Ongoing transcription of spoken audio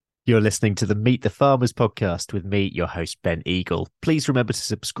You're listening to the Meet the Farmers podcast with me, your host, Ben Eagle. Please remember to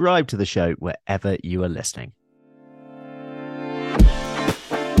subscribe to the show wherever you are listening.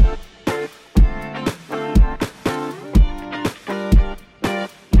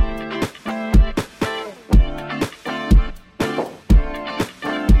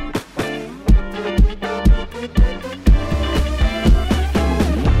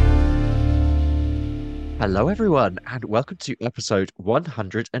 Hello, everyone, and welcome to episode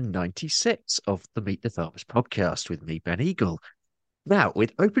 196 of the Meet the Farmers podcast with me, Ben Eagle. Now,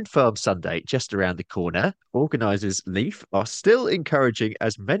 with Open Farm Sunday just around the corner, organisers Leaf are still encouraging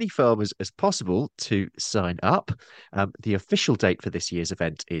as many farmers as possible to sign up. The official date for this year's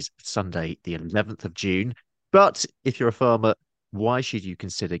event is Sunday, the 11th of June. But if you're a farmer, why should you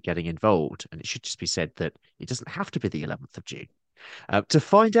consider getting involved? And it should just be said that it doesn't have to be the 11th of June. To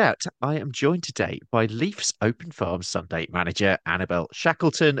find out, I am joined today by Leaf's Open Farm Sunday manager, Annabelle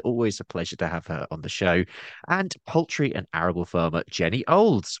Shackleton. Always a pleasure to have her on the show. And poultry and arable farmer, Jenny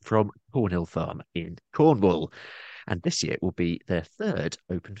Olds from Cornhill Farm in Cornwall. And this year will be their third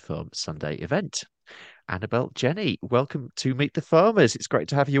Open Farm Sunday event. Annabelle, Jenny, welcome to Meet the Farmers. It's great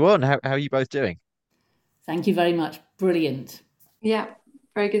to have you on. How are you both doing? Thank you very much. Brilliant. Yeah,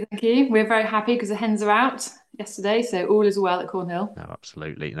 very good. Thank you. We're very happy because the hens are out yesterday, so all is well at Cornhill. No,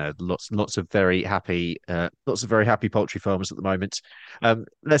 absolutely. No, lots of very happy, poultry farmers at the moment.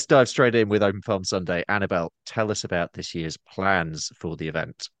 Let's dive straight in with Open Farm Sunday. Annabelle, tell us about this year's plans for the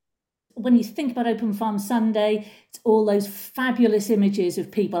event. When you think about Open Farm Sunday, it's all those fabulous images of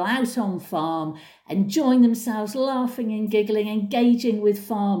people out on farm, enjoying themselves, laughing and giggling, engaging with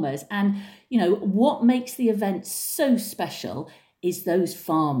farmers. And, you know, what makes the event so special is those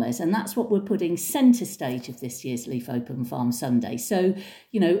farmers. And that's what we're putting centre stage of this year's Leaf Open Farm Sunday. So,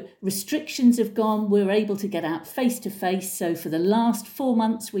 you know, restrictions have gone. We're able to get out face to face. So for the last 4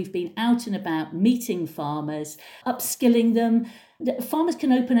 months, we've been out and about meeting farmers, upskilling them. Farmers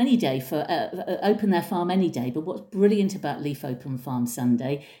can open any day open their farm any day, but what's brilliant about Leaf Open Farm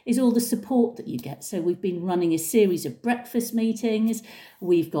Sunday is all the support that you get. So we've been running a series of breakfast meetings,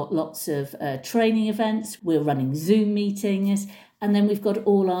 we've got lots of training events, we're running Zoom meetings, and then we've got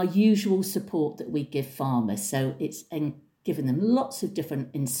all our usual support that we give farmers. So it's giving them lots of different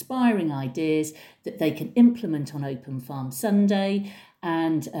inspiring ideas that they can implement on Open Farm Sunday,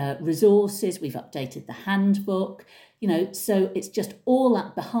 and resources. We've updated the handbook. You know, so it's just all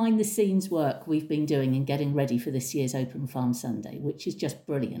that behind the scenes work we've been doing and getting ready for this year's Open Farm Sunday, which is just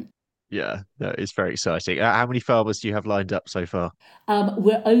brilliant. Yeah, that is very exciting. How many farmers do you have lined up so far?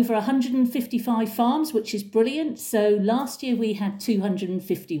 We're over 155 farms, which is brilliant. So last year we had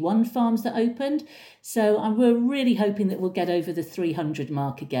 251 farms that opened. So we're really hoping that we'll get over the 300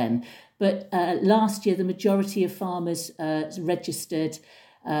 mark again. But last year, the majority of farmers registered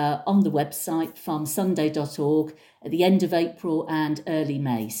on the website farmsunday.org at the end of April and early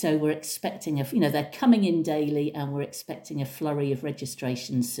May. So we're expecting they're coming in daily, and we're expecting a flurry of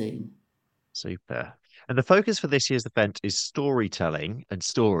registration soon. Super. And the focus for this year's event is storytelling and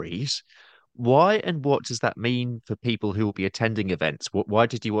stories. Why and what does that mean for people who will be attending events? Why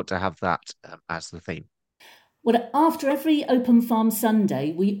did you want to have that as the theme? Well, after every Open Farm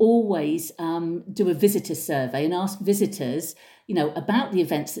Sunday, we always do a visitor survey and ask visitors, you know, about the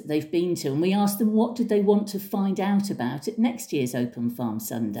events that they've been to. And we ask them what did they want to find out about at next year's Open Farm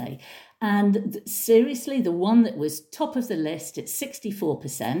Sunday. And seriously, the one that was top of the list at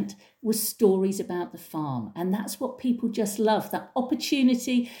 64% was stories about the farm. And that's what people just love, that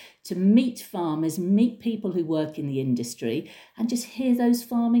opportunity to meet farmers, meet people who work in the industry, and just hear those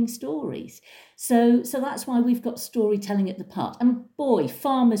farming stories. So that's why we've got storytelling at the part. And boy,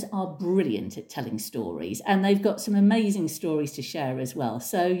 farmers are brilliant at telling stories, and they've got some amazing stories to share as well.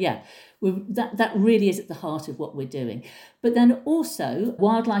 So yeah, that really is at the heart of what we're doing. But then also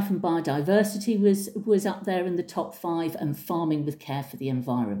wildlife and biodiversity was up there in the top 5, and farming with care for the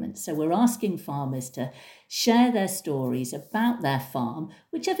environment. So we're asking farmers to share their stories about their farm,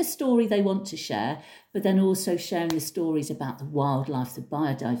 whichever story they want to share, but then also sharing the stories about the wildlife, the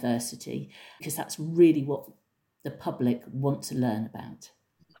biodiversity, because that's really what the public want to learn about.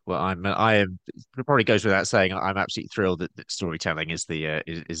 Well, I am. It probably goes without saying. I'm absolutely thrilled that storytelling is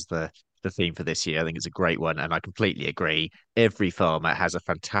the theme for this year. I think it's a great one, and I completely agree. Every farmer has a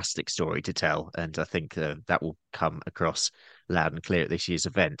fantastic story to tell, and I think that will come across loud and clear at this year's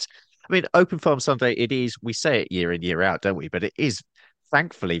event. I mean, Open Farm Sunday, it is. We say it year in year out, don't we? But it is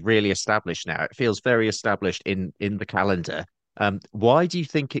thankfully really established now. It feels very established in the calendar. Why do you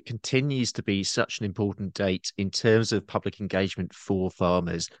think it continues to be such an important date in terms of public engagement for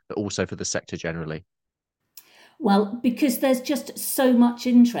farmers, but also for the sector generally? Well, because there's just so much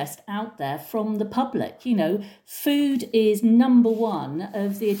interest out there from the public. Food is number one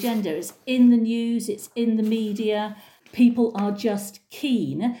of the agenda. It's in the news, it's in the media. People are just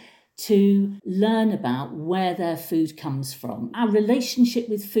keen to learn about where their food comes from. Our relationship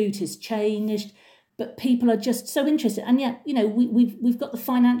with food has changed, but people are just so interested. And yet, we've got the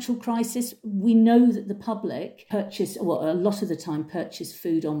financial crisis. We know that the public a lot of the time purchase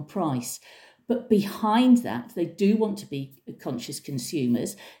food on price. But behind that, they do want to be conscious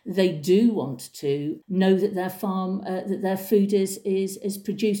consumers. They do want to know that their farm, that their food is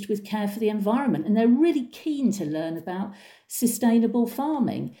produced with care for the environment. And they're really keen to learn about sustainable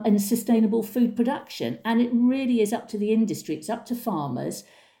farming and sustainable food production. And it really is up to the industry, it's up to farmers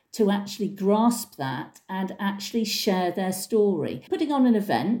to actually grasp that and actually share their story. Putting on an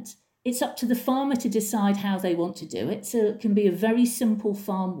event, it's up to the farmer to decide how they want to do it. So it can be a very simple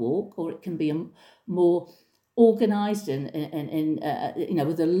farm walk, or it can be a more organised and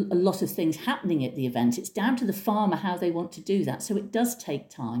with a lot of things happening at the event. It's down to the farmer how they want to do that. So it does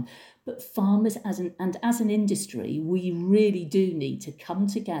take time. But farmers as an industry, we really do need to come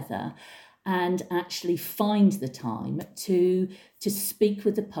together and actually find the time to speak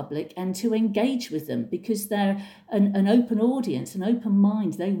with the public and to engage with them, because they're an open audience, an open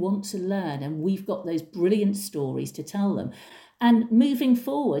mind. They want to learn, and we've got those brilliant stories to tell them. And moving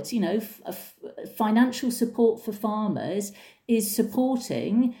forwards, financial support for farmers is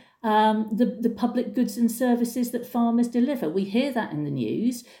supporting the public goods and services that farmers deliver. We hear that in the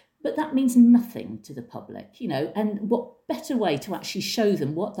news, but that means nothing to the public, and what better way to actually show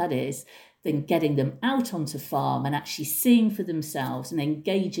them what that is than getting them out onto farm and actually seeing for themselves and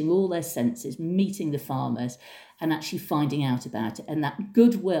engaging all their senses, meeting the farmers and actually finding out about it. And that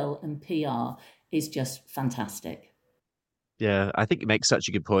goodwill and PR is just fantastic. Yeah, I think you make such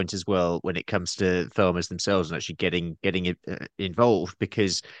a good point as well when it comes to farmers themselves and actually getting involved,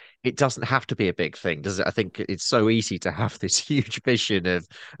 because it doesn't have to be a big thing, does it? I think it's so easy to have this huge vision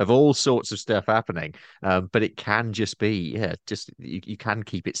of all sorts of stuff happening, but it can just be, just you can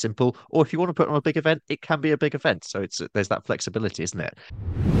keep it simple. Or if you want to put on a big event, it can be a big event. So there's that flexibility, isn't it?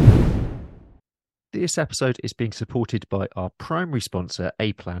 This episode is being supported by our primary sponsor,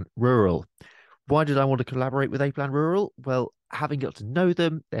 A-Plan Rural. Why did I want to collaborate with A-Plan Rural? Well, having got to know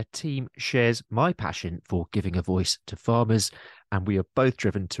them, their team shares my passion for giving a voice to farmers, and we are both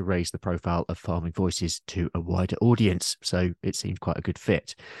driven to raise the profile of farming voices to a wider audience. So it seemed quite a good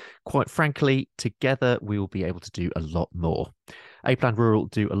fit. Quite frankly, together we will be able to do a lot more. A-Plan Rural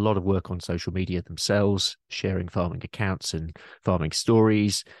do a lot of work on social media themselves, sharing farming accounts and farming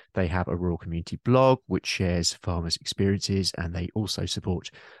stories. They have a rural community blog which shares farmers' experiences, and they also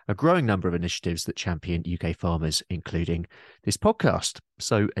support a growing number of initiatives that champion UK farmers, including this podcast.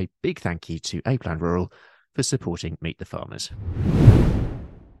 So a big thank you to A-Plan Rural for supporting Meet the Farmers.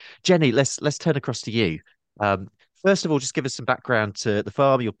 Jenny, let's turn across to you. First of all, just give us some background to the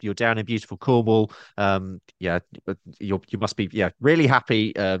farm. You're down in beautiful Cornwall. You must be really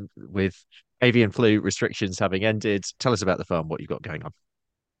happy with avian flu restrictions having ended. Tell us about the farm, what you've got going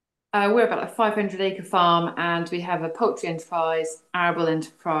on. We're about a 500-acre farm, and we have a poultry enterprise, arable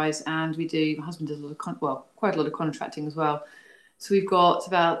enterprise, and my husband does quite a lot of contracting as well. So we've got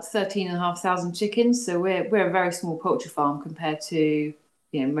about 13,500 chickens. So we're a very small poultry farm compared to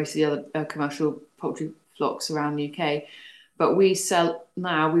most of the other commercial poultry flocks around the UK. But we sell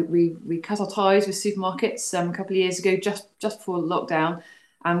now. We cut our ties with supermarkets a couple of years ago, just before lockdown,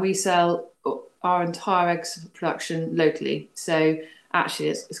 and we sell our entire eggs production locally. So actually,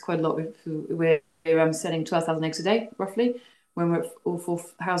 it's quite a lot. We're selling 12,000 eggs a day, roughly, when all 4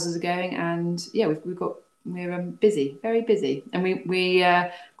 houses are going. And we're busy, very busy, and we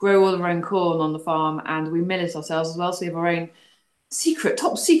grow all our own corn on the farm, and we mill it ourselves as well. So we have our own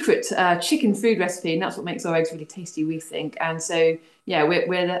top secret chicken food recipe, and that's what makes our eggs really tasty, we think. And so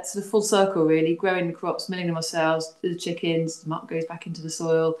we're that sort of full circle, really, growing the crops, milling them ourselves, the chickens, muck goes back into the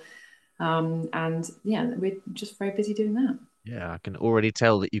soil, and we're just very busy doing that. Yeah, I can already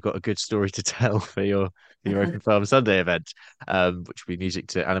tell that you've got a good story to tell for your Open Farm Sunday event, which will be music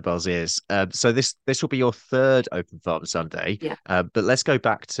to Annabelle's ears. So this will be your third Open Farm Sunday. Yeah. But let's go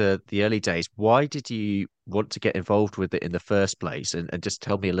back to the early days. Why did you want to get involved with it in the first place? And just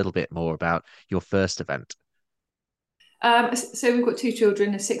tell me a little bit more about your first event. So we've got 2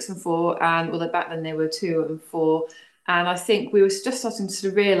 children, 6 and 4, and back then they were 2 and 4. And I think we were just starting to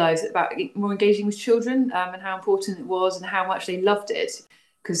sort of realise about more engaging with children, and how important it was and how much they loved it.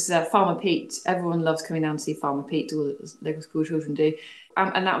 Because Farmer Pete, everyone loves coming down to see Farmer Pete, all the local school children do.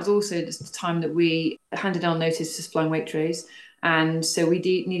 And that was also just the time that we handed our notice to supplying weight trays. And so we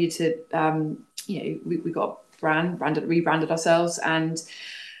needed to, we got rebranded ourselves, and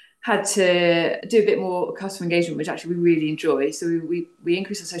had to do a bit more customer engagement, which actually we really enjoy. So we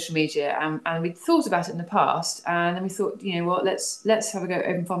increased our social media, and we'd thought about it in the past, and then we thought, you know what, let's have a go at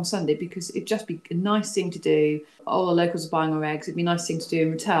Open Farm Sunday, because it'd just be a nice thing to do. All the locals are buying our eggs. It'd be a nice thing to do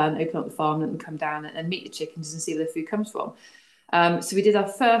in return, open up the farm, let them come down and meet the chickens and see where their food comes from. So we did our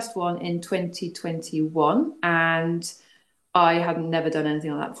first one in 2021, and I had never done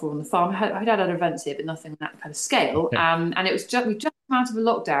anything like that before on the farm. I'd had other events here, but nothing on that kind of scale. And it was we just come out of a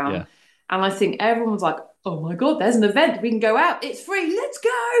lockdown, Yeah. and I think everyone was like, "Oh my god, there's an event! We can go out. It's free. Let's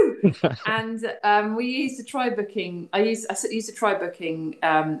go!" And we used the try booking. I used the try booking,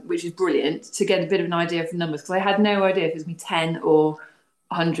 which is brilliant, to get a bit of an idea of the numbers, because I had no idea if it was me 10 or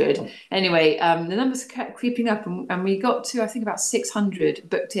 100. Anyway, the numbers kept creeping up, and we got to, I think, about 600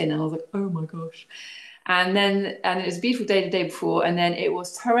 booked in, and I was like, "Oh my gosh." And it was a beautiful day the day before, and then it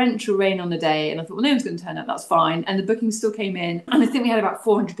was torrential rain on the day, and I thought, well, no one's going to turn up, that's fine. And the bookings still came in, and I think we had about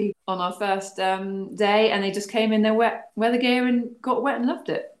 400 people on our first day, and they just came in their wet weather gear and got wet and loved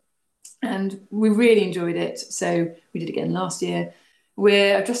it. And we really enjoyed it. So we did it again last year.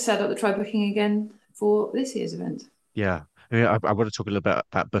 I've just set up the try booking again for this year's event. Yeah. I mean, I want to talk a little bit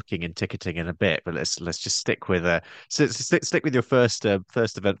about booking and ticketing in a bit, but let's just stick with stick with your first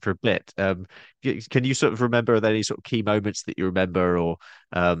event for a bit. Can you sort of remember, are there any sort of key moments that you remember, or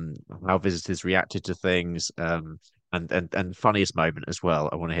how visitors reacted to things, and funniest moment as well?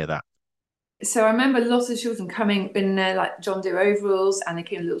 I want to hear that. So I remember lots of children coming in their like John Deere overalls, and they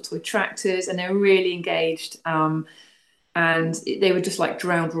came with little toy tractors, and they were really engaged. And they were just like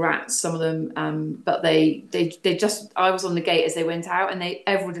drowned rats, some of them. But they just, I was on the gate as they went out, and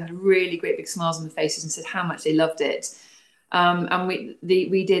everyone had really great big smiles on their faces and said how much they loved it. And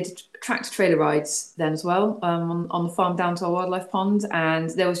we did tractor trailer rides then as well, on the farm down to our wildlife pond, and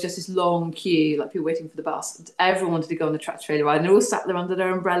there was just this long queue, like people waiting for the bus. Everyone wanted to go on the tractor trailer ride, and they all sat there under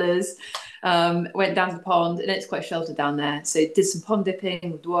their umbrellas. Went down to the pond, and it's quite sheltered down there. So did some pond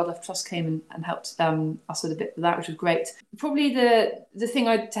dipping. The Wildlife Trust came and helped us with a bit of that, which was great. Probably the thing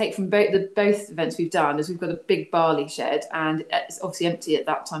I'd take from both events we've done is we've got a big barley shed, and it's obviously empty at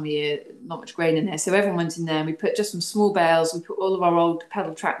that time of year, not much grain in there. So everyone went in there, and we put just some small bales. We put all of our old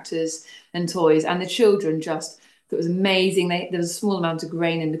pedal tractors and toys, and the children just thought it was amazing. There was a small amount of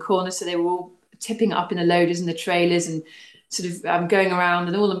grain in the corner, so they were all tipping it up in the loaders and the trailers, and sort of going around,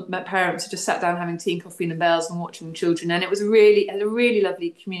 and all the parents just sat down having tea and coffee in the bells and watching the children. And it was had a really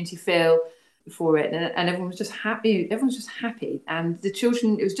lovely community feel for it, and everyone was just happy. Everyone was just happy, and the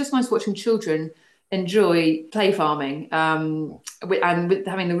children, it was just nice watching children enjoy play farming, and with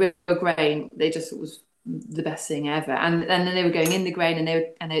having the real grain. They just thought it was the best thing ever. And then they were going in the grain, and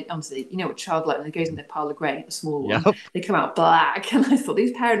they honestly, you know what childlike, when they goes in their pile of grain, a small one, they come out black. And I thought,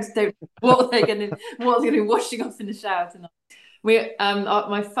 these parents don't know what's going to be washing off in the shower tonight.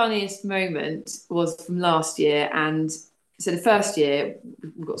 My funniest moment was from last year, and so the first year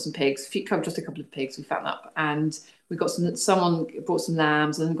we got some pigs, just a couple of pigs we found up, and we got someone brought some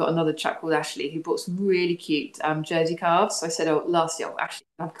lambs, and then got another chap called Ashley who brought some really cute Jersey calves. So I said, oh, last year I'll actually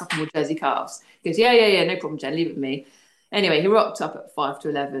have a couple more Jersey calves. He goes, yeah, no problem, Jen, leave it with me. Anyway, he rocked up at 5 to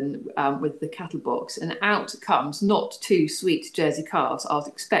 11 with the cattle box, and out comes not 2 sweet Jersey calves I was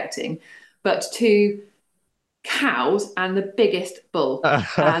expecting, but 2 cows and the biggest bull.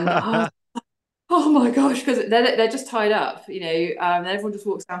 And oh my gosh, because they're just tied up, you know, and everyone just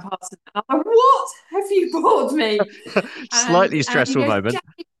walks down past them. And I'm like, what have you brought me? Slightly stressful moment.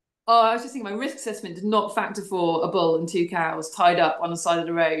 Oh, I was just thinking my risk assessment did not factor for a bull and 2 cows tied up on the side of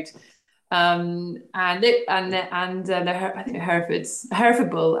the road. And I think they're Herefords, a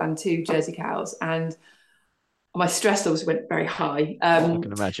Hereford bull and 2 Jersey cows. And my stress levels went very high. I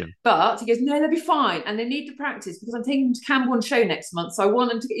can imagine. But he goes, no, they'll be fine. And they need to practice, because I'm taking them to Camborne Show next month. So I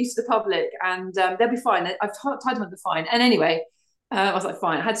want them to get used to the public, and they'll be fine. I've tied them up, they're fine. And anyway, I was like,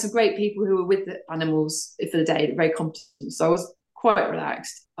 fine. I had some great people who were with the animals for the day, very competent. So I was quite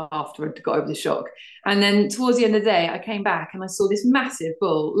relaxed after I got over the shock. And then towards the end of the day, I came back and I saw this massive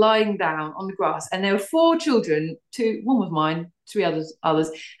bull lying down on the grass, and there were 4 children, one was mine, 3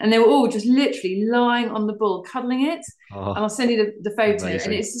 others, and they were all just literally lying on the bull, cuddling it. And I'll send you the photo.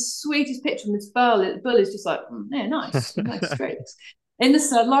 Amazing. And it's the sweetest picture. And this bull, the bull is just like, yeah, nice strokes. In the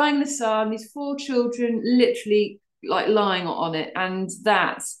sun, lying in the sun, these 4 children literally like lying on it. And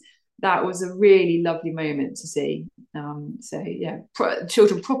that was a really lovely moment to see. So yeah,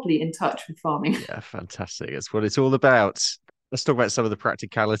 children properly in touch with farming. Yeah, fantastic. That's what it's all about. Let's talk about some of the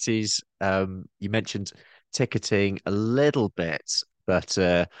practicalities. You mentioned ticketing a little bit, but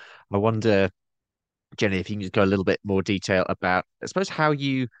I wonder, Jenny, if you can just go a little bit more detail about, I suppose, how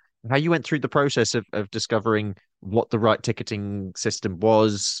you how you went through the process of discovering what the right ticketing system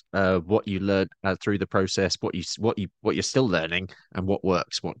was, what you learned through the process, what you're still learning, and what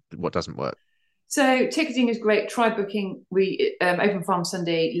works, what doesn't work. So ticketing is great. Try booking. We Open Farm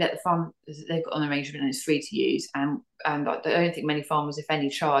Sunday. Let the farm. They've got an arrangement and it's free to use. And I don't think many farmers, if any,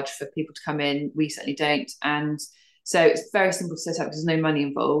 charge for people to come in. We certainly don't. And so it's very simple to set up. There's no money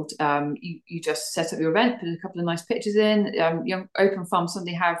involved. You just set up your event, put a couple of nice pictures in. Young Open Farm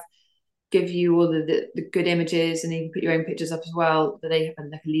Sunday give you all the good images, and you can put your own pictures up as well. But they have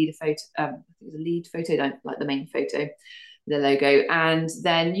like a leader photo. I think it's a lead photo, don't like the main photo, the logo, and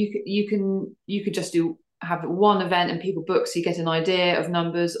then you could just have one event and people book, so you get an idea of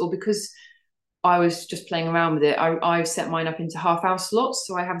numbers. Or because I was just playing around with it, I've set mine up into half-hour slots,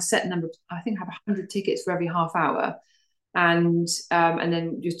 so I have a set number. I think I have 100 tickets for every half hour, and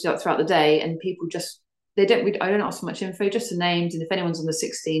then just throughout the day, and people just I don't ask for much info, just the names, and if anyone's under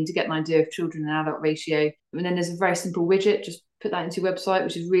 16, to get an idea of children and adult ratio. And then there's a very simple widget, just put that into your website,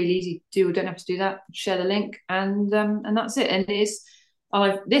 which is really easy to do. We don't have to do that. Share the link, and that's it. And it is.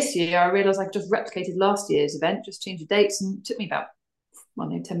 This year I realised I've just replicated last year's event, just changed the dates, and it took me about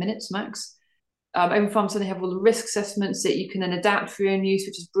 10 minutes max. Open Farm Sunday have all the risk assessments that you can then adapt for your own use,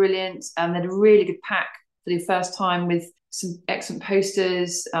 which is brilliant. And they had a really good pack for the first time with some excellent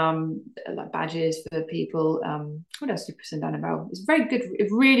posters, like badges for people. What else do you send down about? It's very good,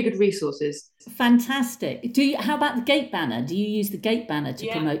 really good resources. Fantastic. How about the gate banner? Do you use the gate banner to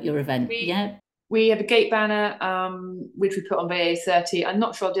promote your event? We have a gate banner, which we put on BA30. I'm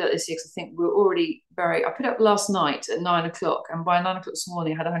not sure I'll do that this year because I think we're already I put up last night at 9 o'clock, and by 9 o'clock this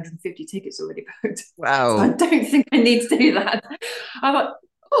morning, I had 150 tickets already booked. Wow. So I don't think I need to do that. I thought,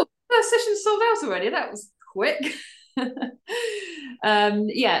 that session's sold out already. That was quick.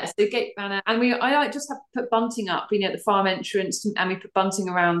 So gate banner, and I just have to put bunting up, at the farm entrance, and we put bunting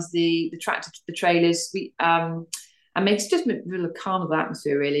around the tractor, the trailers. And makes just a real carnival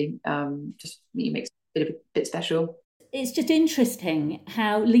atmosphere, really. Just makes it a bit special. It's just interesting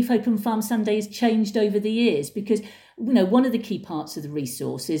how Leaf Open Farm Sunday has changed over the years, because one of the key parts of the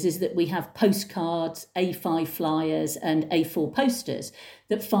resources is that we have postcards, A5 flyers and A4 posters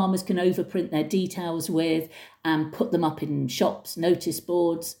that farmers can overprint their details with and put them up in shops, notice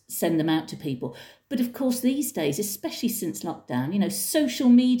boards, send them out to people. But of course, these days, especially since lockdown, social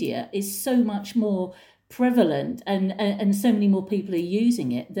media is so much more prevalent, and so many more people are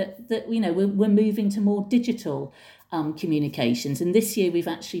using it that we're moving to more digital communications. And this year we've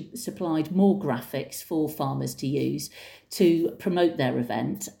actually supplied more graphics for farmers to use to promote their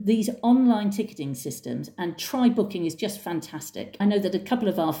event. These online ticketing systems, and Try Booking is just fantastic. I know that a couple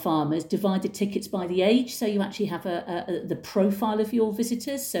of our farmers divide the tickets by the age, so you actually have the profile of your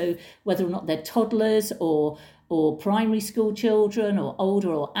visitors, so whether or not they're toddlers or primary school children or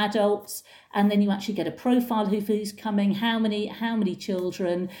older or adults, and then you actually get a profile of who's coming, how many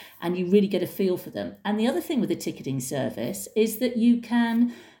children, and you really get a feel for them. And the other thing with the ticketing service is that you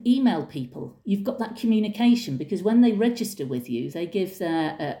can email people. You've got that communication, because when they register with you, they give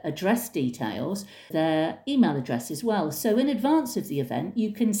their address details, their email address as well. So in advance of the event,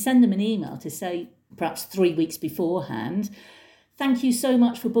 you can send them an email to say, perhaps 3 weeks beforehand, thank you so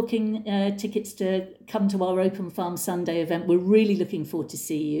much for booking tickets to come to our Open Farm Sunday event. We're really looking forward to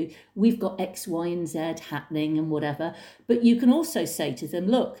see you. We've got X, Y, and Z happening and whatever. But you can also say to them,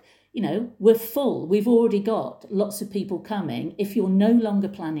 look, we're full. We've already got lots of people coming. If you're no longer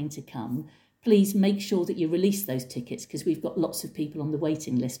planning to come, please make sure that you release those tickets, because we've got lots of people on the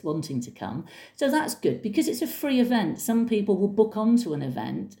waiting list wanting to come. So that's good, because it's a free event. Some people will book onto an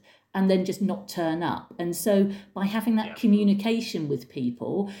event and then just not turn up. And so by having that communication with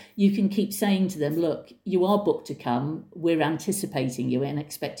people, you can keep saying to them, look, you are booked to come. We're anticipating you and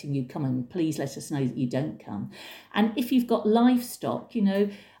expecting you come, and please let us know that you don't come. And if you've got livestock,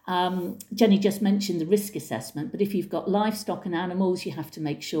 Jenny just mentioned the risk assessment, but if you've got livestock and animals, you have to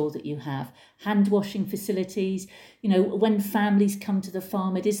make sure that you have hand washing facilities. When families come to the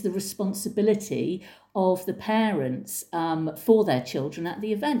farm, it is the responsibility of the parents for their children at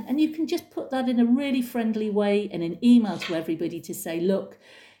the event. And you can just put that in a really friendly way in an email to everybody to say, look,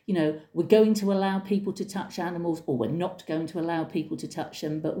 we're going to allow people to touch animals, or we're not going to allow people to touch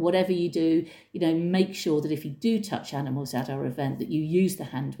them. But whatever you do, make sure that if you do touch animals at our event, that you use the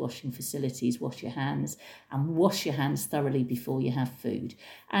hand washing facilities, wash your hands thoroughly before you have food.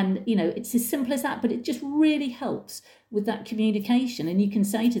 And, it's as simple as that, but it just really helps with that communication. And you can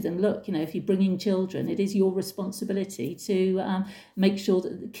say to them, look, if you're bringing children, it is your responsibility to make sure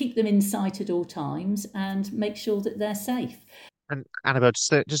that keep them in sight at all times and make sure that they're safe. And Annabelle,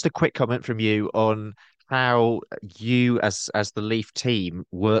 just a quick comment from you on how you as the Leaf team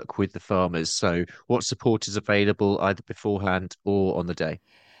work with the farmers. So what support is available either beforehand or on the day?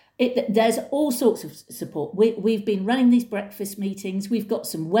 There's all sorts of support. We've been running these breakfast meetings. We've got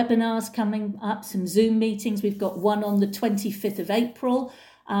some webinars coming up, some Zoom meetings. We've got one on the 25th of April,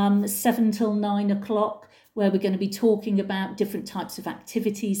 7 till 9 o'clock, where we're going to be talking about different types of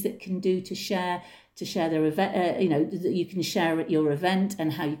activities that can do to share their event, that you can share at your event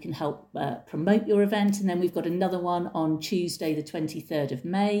and how you can help promote your event. And then we've got another one on Tuesday, the 23rd of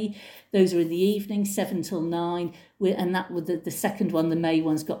May. Those are in the evening, 7 till 9. And that with the second one, the May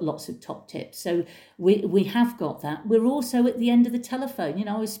one's got lots of top tips. So we have got that. We're also at the end of the telephone.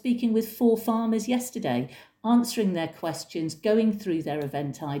 I was speaking with 4 farmers yesterday, answering their questions, going through their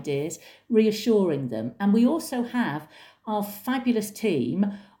event ideas, reassuring them. And we also have our fabulous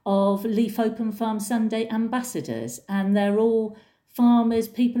team of Leaf Open Farm Sunday ambassadors, and they're all farmers,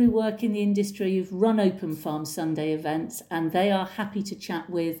 people who work in the industry who've run Open Farm Sunday events, and they are happy to chat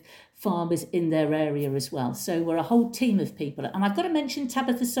with farmers in their area as well. So we're a whole team of people. And I've got to mention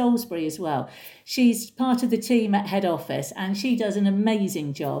Tabitha Salisbury as well. She's part of the team at head office and she does an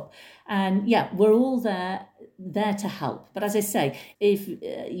amazing job. And yeah, we're all there to help. But as I say, if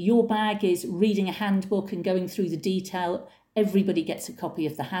your bag is reading a handbook and going through the detail, everybody gets a copy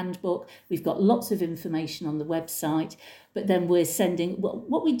of the handbook. We've got lots of information on the website, but then we're sending,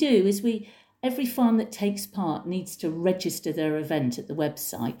 what we do is every farm that takes part needs to register their event at the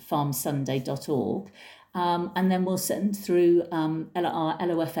website, farmsunday.org. And then we'll send through our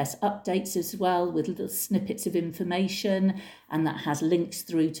LOFS updates as well with little snippets of information, and that has links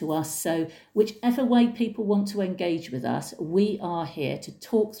through to us. So whichever way people want to engage with us, we are here to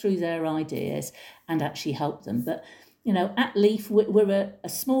talk through their ideas and actually help them. But at Leaf, we're a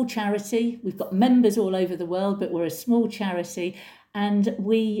small charity. We've got members all over the world, but we're a small charity. And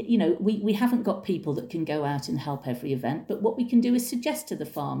we haven't got people that can go out and help every event. But what we can do is suggest to the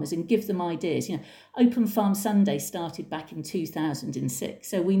farmers and give them ideas. Open Farm Sunday started back in 2006.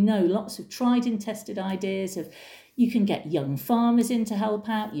 So we know lots of tried and tested ideas of, you can get young farmers in to help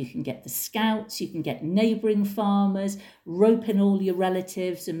out, you can get the scouts, you can get neighbouring farmers, rope in all your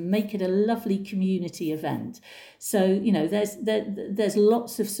relatives and make it a lovely community event. So, there's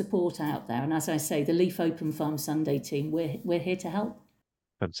lots of support out there. And as I say, the Leaf Open Farm Sunday team, we're here to help.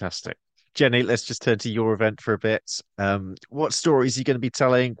 Fantastic. Jenny, let's just turn to your event for a bit. What stories are you going to be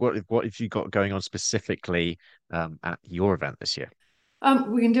telling? What have you got going on specifically at your event this year?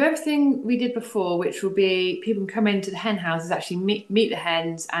 We can do everything we did before, which will be people can come into the hen houses, actually meet the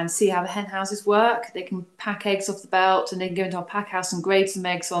hens and see how the hen houses work. They can pack eggs off the belt and they can go into our pack house and grade some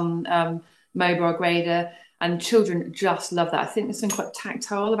eggs on mobile grader. And children just love that. I think there's something quite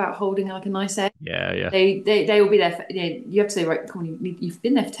tactile about holding like a nice egg. Yeah. They will be there. You have to say, right, come on, you've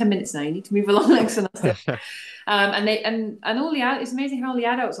been there for 10 minutes now. You need to move along like some stuff. And all the it's amazing how all the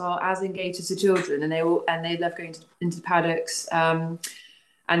adults are as engaged as the children, and they love going into the paddocks and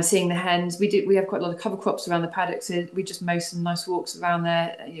seeing the hens. We have quite a lot of cover crops around the paddocks. So we just mow some nice walks around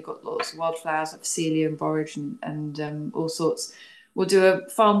there. You've got lots of wildflowers like Celia and borage and all sorts. We'll do a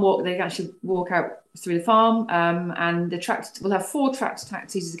farm walk. They can actually walk out through the farm, and we'll have 4 tractor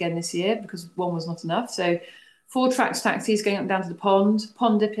taxis again this year because one was not enough. So 4 tractor taxis going up and down to the pond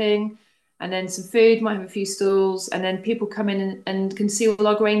dipping, and then some food. Might have a few stalls, and then people come in and can see all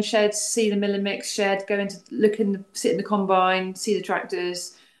our grain sheds, see the mill and mix shed, sit in the combine, see the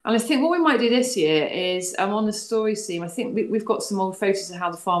tractors. And I think what we might do this year is on the stories theme. I think we've got some old photos of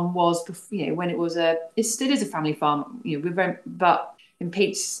how the farm was, when it was it still is a family farm. But in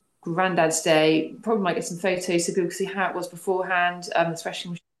Pete's granddad's day, probably might get some photos so people can see how it was beforehand, the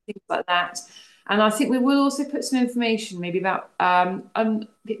threshing machine, things like that. And I think we will also put some information maybe about.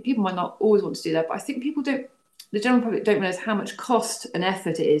 People might not always want to do that, but I think the general public don't realise how much cost and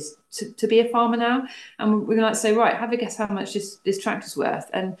effort it is to be a farmer now. And we're going to say, right, have a guess how much this tractor's worth.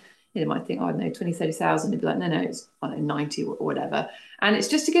 And they might think, I don't know, 20, 30,000. They'd be like, no, it's 90 or whatever. And it's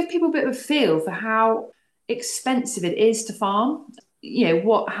just to give people a bit of a feel for how expensive it is to farm.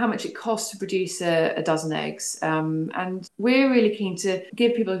 How much it costs to produce a dozen eggs. And we're really keen to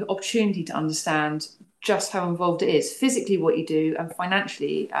give people an opportunity to understand just how involved it is, physically what you do and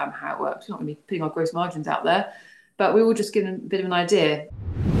financially how it works. We're not going to be putting our gross margins out there, but we will just give them a bit of an idea.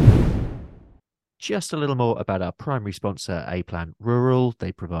 Just a little more about our primary sponsor, A-Plan Rural.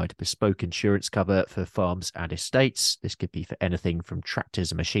 They provide bespoke insurance cover for farms and estates. This could be for anything from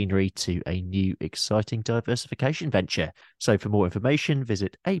tractors and machinery to a new exciting diversification venture. So for more information,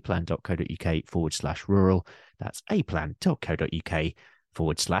 visit aplan.co.uk/rural. That's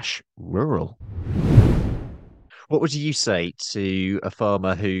aplan.co.uk/rural. What would you say to a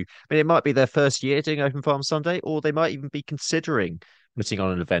farmer who, I mean, it might be their first year doing Open Farm Sunday, or they might even be considering putting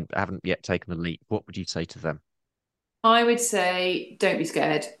on an event but haven't yet taken the leap? What would you say to them? I would say don't be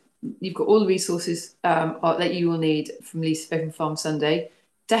scared. You've got all the resources that you will need from Lease Open Farm Sunday.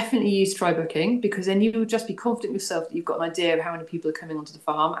 Definitely use try booking because then you will just be confident yourself that you've got an idea of how many people are coming onto the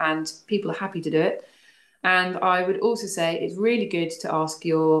farm and people are happy to do it. And I would also say it's really good to ask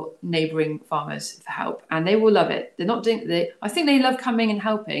your neighbouring farmers for help, and they will love it. They're not doing they. I think they love coming and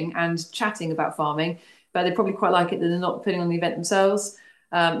helping and chatting about farming, but they probably quite like it that they're not putting on the event themselves.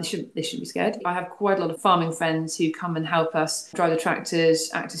 They shouldn't be scared. I have quite a lot of farming friends who come and help us drive the tractors,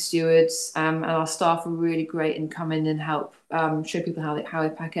 act as stewards, and our staff are really great and come in and help show people how they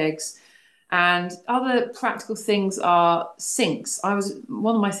pack eggs. And other practical things are sinks.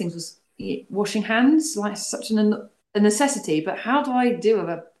 One of my things was washing hands, like a necessity. But how do I do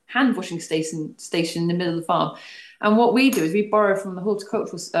a hand washing station in the middle of the farm? And what we do is we borrow from the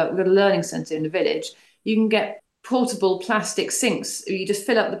horticultural. We've got a learning centre in the village. You can get portable plastic sinks. You just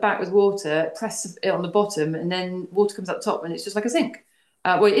fill up the back with water, press it on the bottom, and then water comes up top, and it's just like a sink.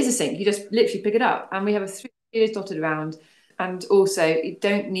 Well, it is a sink. You just literally pick it up, and we have 3 years dotted around. And also, it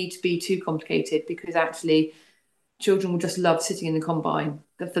don't need to be too complicated because actually, children will just love sitting in the combine.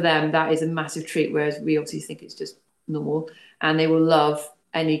 For them, that is a massive treat, whereas we obviously think it's just normal, and they will love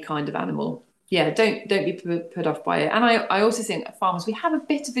any kind of animal. Yeah, don't be put off by it. And I also think at farmers, we have a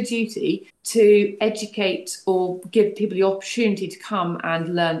bit of a duty to educate or give people the opportunity to come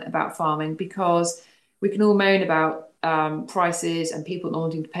and learn about farming because we can all moan about prices and people not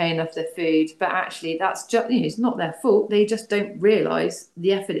wanting to pay enough for their food, but actually that's just it's not their fault. They just don't realise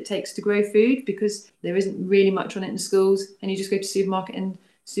the effort it takes to grow food because there isn't really much on it in schools, and you just go to supermarket and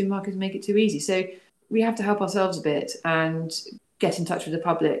supermarkets make it too easy. So we have to help ourselves a bit and get in touch with the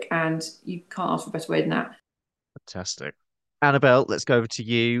public, and you can't ask for a better way than that. Fantastic. Annabelle, let's go over to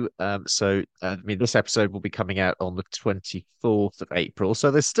you. I mean, this episode will be coming out on the 24th of April,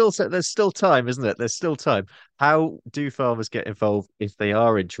 so there's still time, isn't it? There's still time. How do farmers get involved if they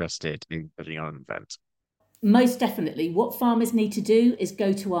are interested in putting on an event? Most definitely. What farmers need to do is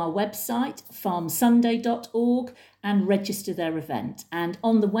go to our website, farmsunday.org, and register their event. And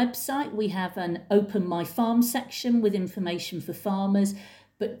on the website, we have an Open My Farm section with information for farmers.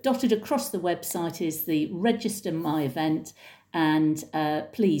 But dotted across the website is the Register My Event. And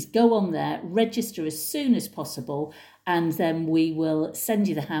please go on there, register as soon as possible, and then we will send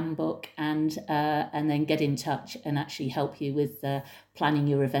you the handbook and then get in touch and actually help you with planning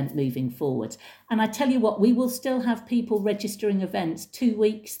your event moving forward. And I tell you what, we will still have people registering events 2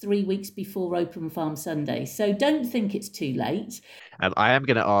 weeks, 3 weeks before Open Farm Sunday. So don't think it's too late. I am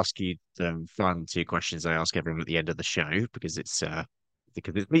going to ask you the final 2 questions I ask everyone at the end of the show because it's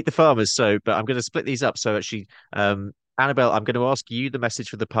Meet the Farmers. So, but I'm going to split these up. So actually, Annabelle, I'm going to ask you the message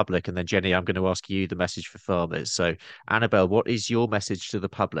for the public, and then Jenny, I'm going to ask you the message for farmers. So, Annabelle, what is your message to the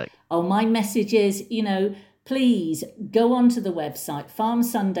public? Oh, my message is, please go onto the website,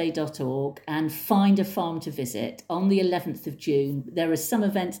 farmsunday.org, and find a farm to visit on the 11th of June. There are some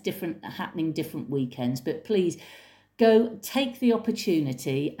events happening different weekends, but please go take the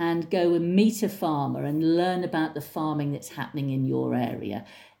opportunity and go and meet a farmer and learn about the farming that's happening in your area.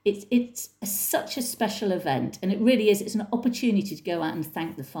 It's such a special event, and it really is. It's an opportunity to go out and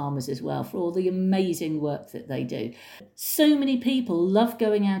thank the farmers as well for all the amazing work that they do. So many people love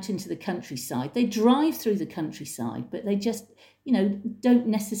going out into the countryside. They drive through the countryside, but they just, don't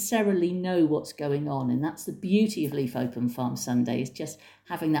necessarily know what's going on. And that's the beauty of Leaf Open Farm Sunday, is just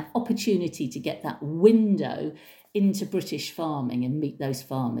having that opportunity to get that window into British farming and meet those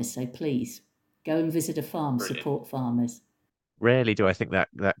farmers. So please go and visit a farm, support farmers. Rarely do I think that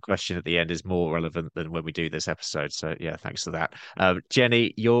question at the end is more relevant than when we do this episode. So yeah, thanks for that.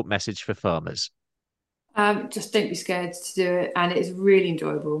 Jenny, your message for farmers. Just don't be scared to do it, and it's really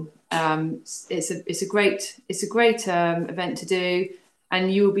enjoyable. It's a great event to do,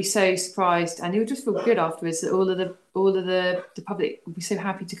 and you will be so surprised, and you'll just feel good afterwards that all of the public will be so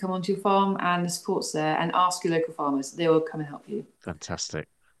happy to come onto your farm, and the support's there. And ask your local farmers; they will come and help you. Fantastic.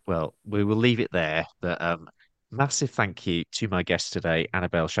 Well, we will leave it there. But massive thank you to my guests today,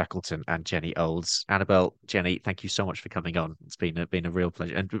 Annabelle Shackleton and Jenny Olds. Annabelle, Jenny, thank you so much for coming on. It's been a real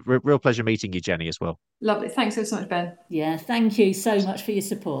pleasure, and real pleasure meeting you, Jenny, as well. Lovely. Thanks so much, Ben. Yeah, thank you so much for your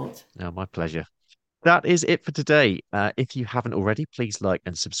support. No, my pleasure. That is it for today. If you haven't already, please like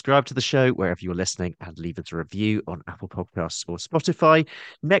and subscribe to the show wherever you're listening, and leave us a review on Apple Podcasts or Spotify.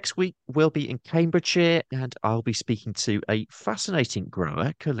 Next week, we'll be in Cambridgeshire, and I'll be speaking to a fascinating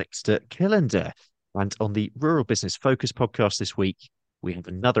grower, Calixta Killander. And on the Rural Business Focus podcast this week, We have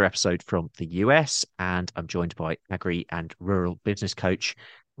another episode from the US, and I'm joined by agri and rural business coach,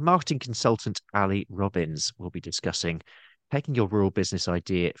 marketing consultant Ali Robbins. We'll be discussing taking your rural business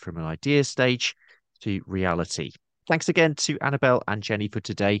idea from an idea stage to reality. Thanks again to Annabelle and Jenny for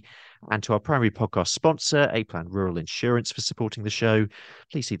today, and to our primary podcast sponsor, A Plan Rural Insurance, for supporting the show.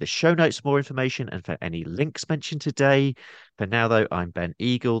 Please see the show notes for more information and for any links mentioned today. For now, though, I'm Ben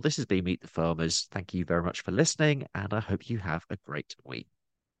Eagle. This has been Meet the Farmers. Thank you very much for listening, and I hope you have a great week.